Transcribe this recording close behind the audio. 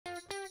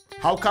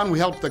How can we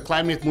help the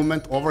climate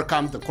movement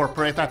overcome the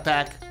corporate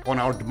attack on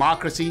our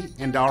democracy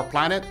and our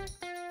planet?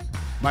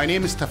 My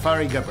name is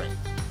Tefere Gebre.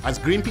 As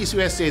Greenpeace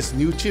USA's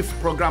new Chief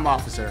Program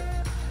Officer,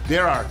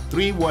 there are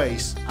 3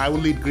 ways I will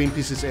lead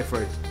Greenpeace's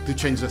effort to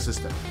change the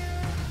system.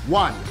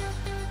 1.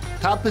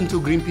 Tap into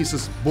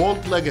Greenpeace's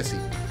bold legacy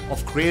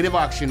of creative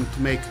action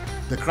to make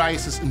the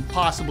crisis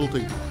impossible to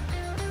ignore.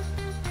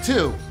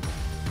 2.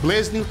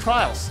 Blaze new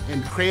trials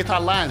and create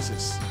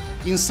alliances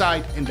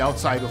inside and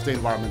outside of the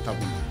environmental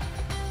movement.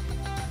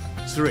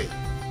 3.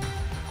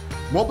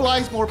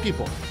 Mobilize more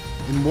people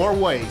in more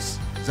ways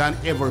than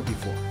ever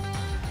before.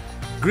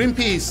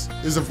 Greenpeace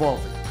is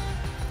evolving.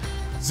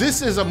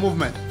 This is a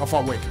movement of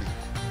awakening.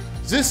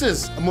 This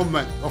is a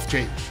movement of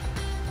change.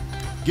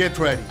 Get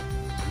ready.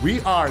 We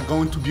are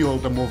going to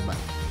build a movement.